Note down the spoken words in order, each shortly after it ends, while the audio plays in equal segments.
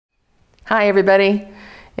Hi everybody,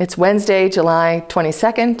 it's Wednesday, July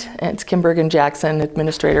 22nd, and it's Bergen-Jackson,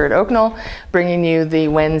 Administrator at Oaknoll, bringing you the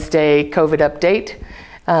Wednesday COVID update.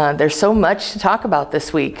 There's so much to talk about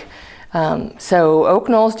this week. So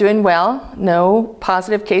Oaknoll's doing well, no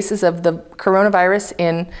positive cases of the coronavirus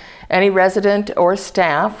in any resident or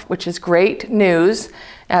staff, which is great news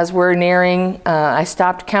as we're nearing, I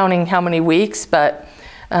stopped counting how many weeks, but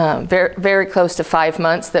very, very close to 5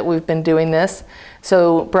 months that we've been doing this.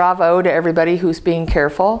 So bravo to everybody who's being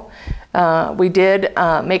careful. We did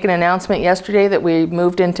make an announcement yesterday that we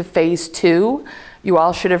moved into phase 2. You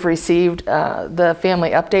all should have received the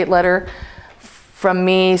family update letter from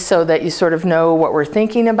me so that you sort of know what we're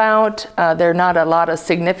thinking about. There are not a lot of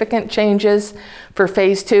significant changes for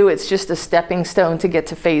phase 2. It's just a stepping stone to get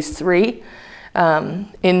to phase 3.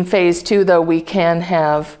 In phase 2, though, we can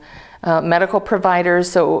have medical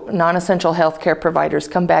providers, so non-essential healthcare providers,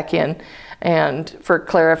 come back in. And for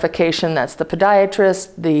clarification, that's the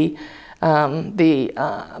podiatrist, the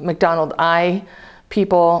McDonald eye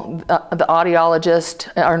people, the audiologist,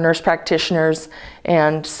 our nurse practitioners,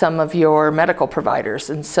 and some of your medical providers.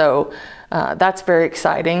 And so that's very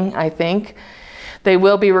exciting, I think. They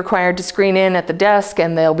will be required to screen in at the desk,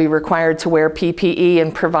 and they'll be required to wear PPE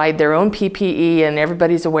and provide their own PPE, and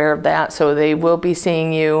everybody's aware of that. So they will be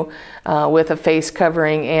seeing you with a face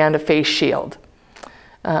covering and a face shield.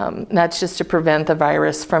 That's just to prevent the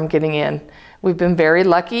virus from getting in. We've been very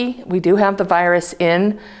lucky. We do have the virus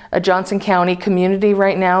in a Johnson County community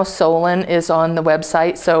right now. Solon is on the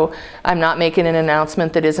website, so I'm not making an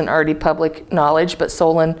announcement that isn't already public knowledge, but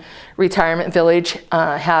Solon Retirement Village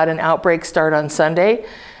had an outbreak start on Sunday.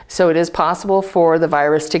 So it is possible for the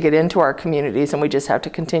virus to get into our communities, and we just have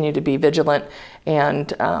to continue to be vigilant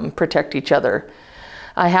and protect each other.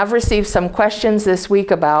 I have received some questions this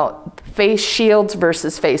week about face shields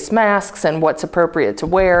versus face masks and what's appropriate to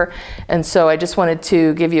wear. And so I just wanted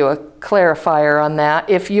to give you a clarifier on that.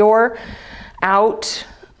 If you're outside,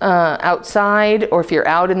 or if you're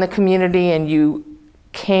out in the community and you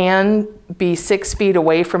can be 6 feet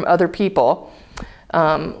away from other people,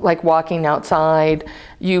 like walking outside,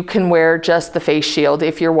 you can wear just the face shield.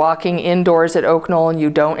 If you're walking indoors at Oaknoll and you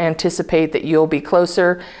don't anticipate that you'll be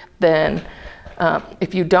closer, then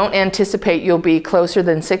if you don't anticipate you'll be closer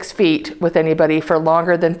than 6 feet with anybody for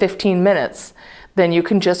longer than 15 minutes, then you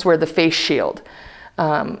can just wear the face shield.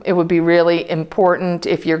 It would be really important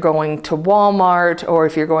if you're going to Walmart, or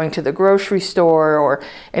if you're going to the grocery store, or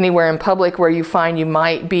anywhere in public where you find you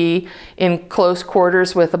might be in close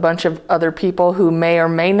quarters with a bunch of other people who may or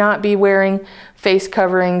may not be wearing face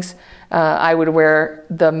coverings. I would wear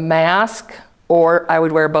the mask, or I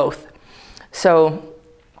would wear both. So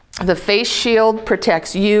the face shield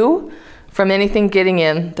protects you from anything getting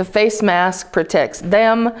in. The face mask protects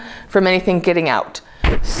them from anything getting out.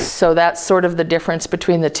 So that's sort of the difference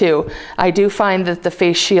between the two. I do find that the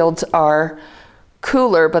face shields are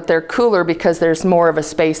cooler, but they're cooler because there's more of a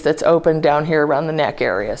space that's open down here around the neck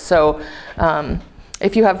area. So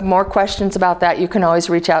if you have more questions about that, you can always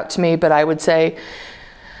reach out to me, but I would say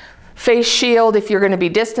face shield if you're going to be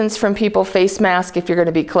distanced from people, face mask if you're going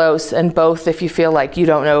to be close, and both if you feel like you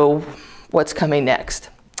don't know what's coming next.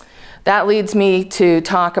 That leads me to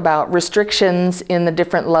talk about restrictions in the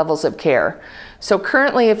different levels of care. So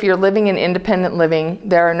currently, if you're living in independent living,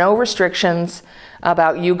 there are no restrictions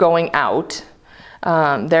about you going out.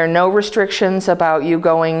 There are no restrictions about you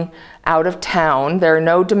going out of town. There are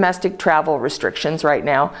no domestic travel restrictions right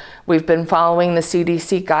now. We've been following the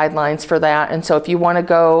CDC guidelines for that. And so if you want to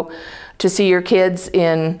go to see your kids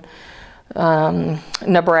in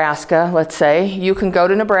Nebraska, let's say, you can go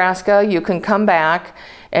to Nebraska, you can come back,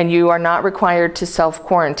 and you are not required to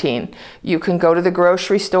self-quarantine. You can go to the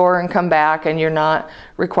grocery store and come back, and you're not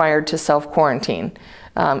required to self-quarantine.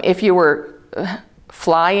 If you were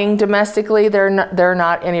flying domestically, there are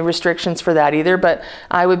not any restrictions for that either, but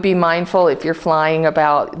I would be mindful if you're flying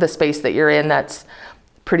about the space that you're in. That's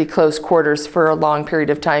pretty close quarters for a long period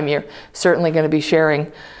of time. You're certainly going to be sharing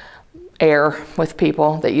air with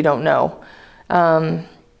people that you don't know.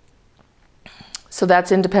 So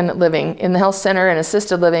that's independent living. In the health center and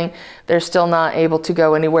assisted living, they're still not able to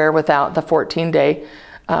go anywhere without the 14-day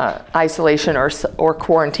isolation or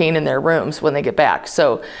quarantine in their rooms when they get back.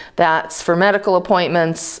 So that's for medical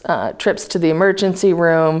appointments, trips to the emergency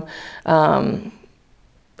room, for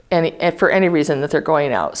any reason that they're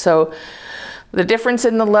going out. So the difference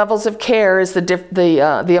in the levels of care is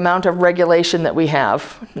the amount of regulation that we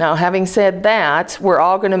have. Now, having said that, we're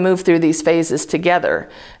all going to move through these phases together,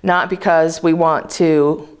 not because we want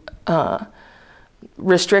to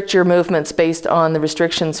restrict your movements based on the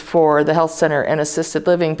restrictions for the health center and assisted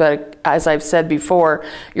living. But as I've said before,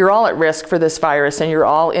 you're all at risk for this virus, and you're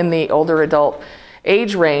all in the older adult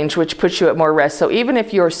age range, which puts you at more risk. So even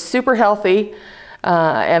if you're super healthy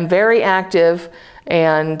and very active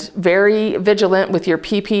and very vigilant with your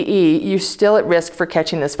PPE, you're still at risk for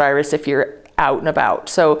catching this virus if you're out and about.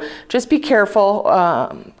 So just be careful,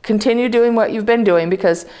 continue doing what you've been doing,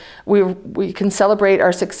 because we can celebrate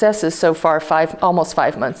our successes so far, almost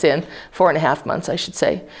 5 months in, 4.5 months, I should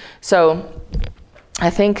say. So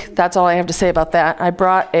I think that's all I have to say about that. I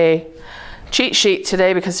brought a cheat sheet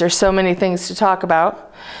today because there's so many things to talk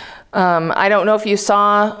about. I don't know if you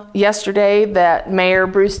saw yesterday that Mayor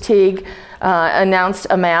Bruce Teague announced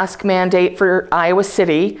a mask mandate for Iowa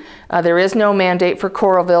City. There is no mandate for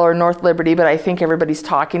Coralville or North Liberty, but I think everybody's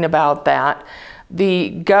talking about that. The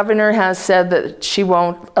governor has said that she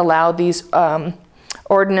won't allow these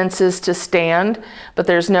ordinances to stand, but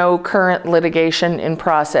there's no current litigation in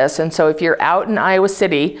process. And so if you're out in Iowa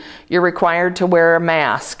City, you're required to wear a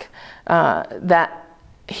mask.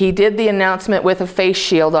 He did the announcement with a face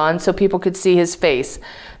shield on so people could see his face.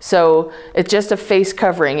 So it's just a face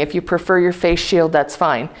covering. If you prefer your face shield, that's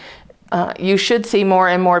fine. You should see more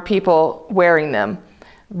and more people wearing them.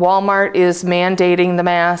 Walmart is mandating the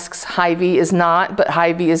masks. Hy-Vee is not, but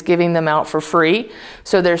Hy-Vee is giving them out for free.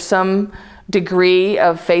 So there's some degree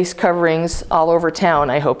of face coverings all over town,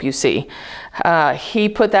 I hope you see. He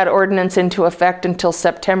put that ordinance into effect until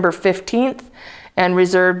September 15th. And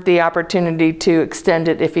reserved the opportunity to extend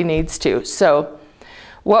it if he needs to. So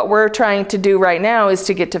what we're trying to do right now is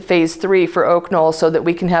to get to phase 3 for Oaknoll so that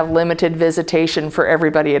we can have limited visitation for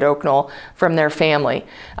everybody at Oaknoll from their family.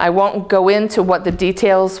 I won't go into what the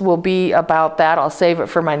details will be about that. I'll save it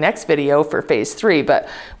for my next video for phase 3, but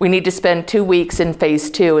we need to spend 2 weeks in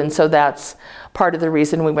phase 2, and so that's part of the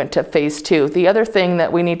reason we went to phase 2. The other thing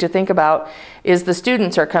that we need to think about is the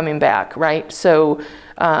students are coming back, right? So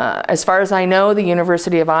as far as I know, the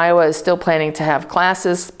University of Iowa is still planning to have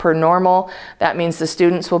classes per normal. That means the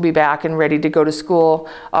students will be back and ready to go to school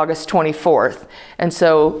August 24th. And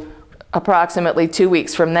so approximately 2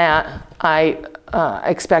 weeks from that, I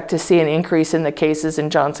expect to see an increase in the cases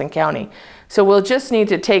in Johnson County. So we'll just need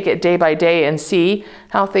to take it day by day and see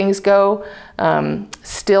how things go.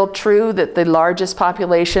 Still true that the largest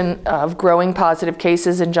population of growing positive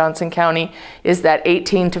cases in Johnson County is that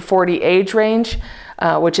 18 to 40 age range,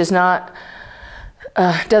 which is not,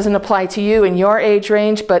 doesn't apply to you in your age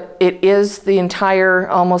range, but it is the entire,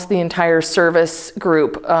 almost the entire service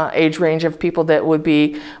group age range of people that would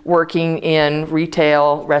be working in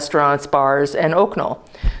retail, restaurants, bars, and Oaknoll.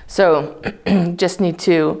 So just need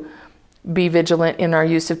to be vigilant in our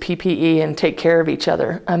use of PPE and take care of each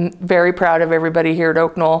other. I'm very proud of everybody here at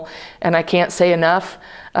Oaknoll, and I can't say enough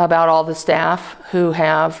about all the staff who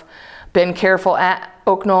have been careful at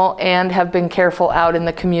Oaknoll and have been careful out in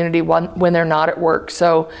the community when they're not at work.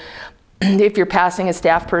 So if you're passing a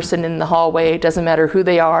staff person in the hallway, it doesn't matter who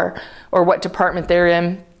they are or what department they're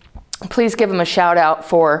in, please give them a shout out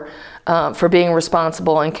for being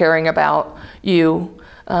responsible and caring about you,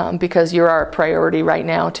 because you're our priority right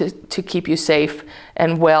now to keep you safe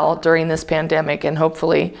and well during this pandemic, and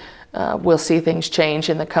hopefully we'll see things change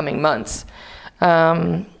in the coming months.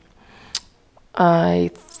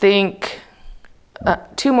 I think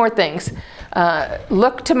 2 more things.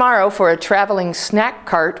 Look tomorrow for a traveling snack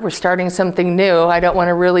cart. We're starting something new. I don't want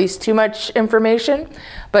to release too much information,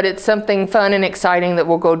 but it's something fun and exciting that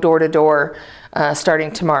will go door to door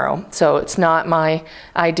starting tomorrow. So it's not my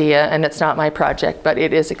idea and it's not my project, but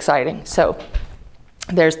it is exciting. So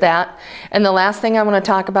there's that. And the last thing I want to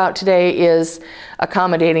talk about today is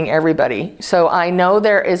accommodating everybody. So I know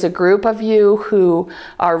there is a group of you who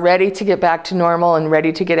are ready to get back to normal and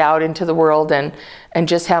ready to get out into the world and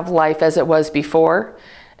just have life as it was before.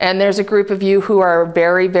 And there's a group of you who are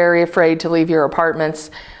very, very afraid to leave your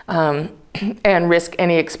apartments and risk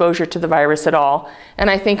any exposure to the virus at all. And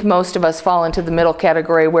I think most of us fall into the middle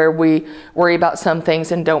category where we worry about some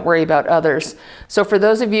things and don't worry about others. So for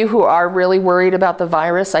those of you who are really worried about the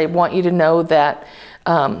virus, I want you to know that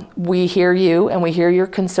we hear you and we hear your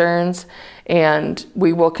concerns, and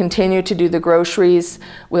we will continue to do the groceries,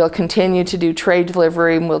 we'll continue to do trade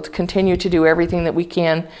delivery, and we'll continue to do everything that we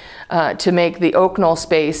can to make the Oaknoll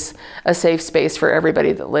space a safe space for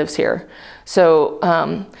everybody that lives here. So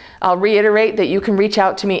I'll reiterate that you can reach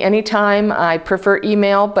out to me anytime. I prefer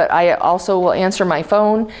email, but I also will answer my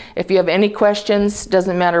phone. If you have any questions,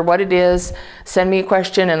 doesn't matter what it is, send me a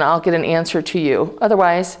question and I'll get an answer to you.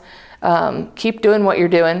 Otherwise, keep doing what you're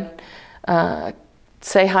doing.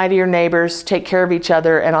 Say hi to your neighbors, take care of each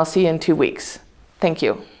other, and I'll see you in 2 weeks. Thank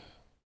you.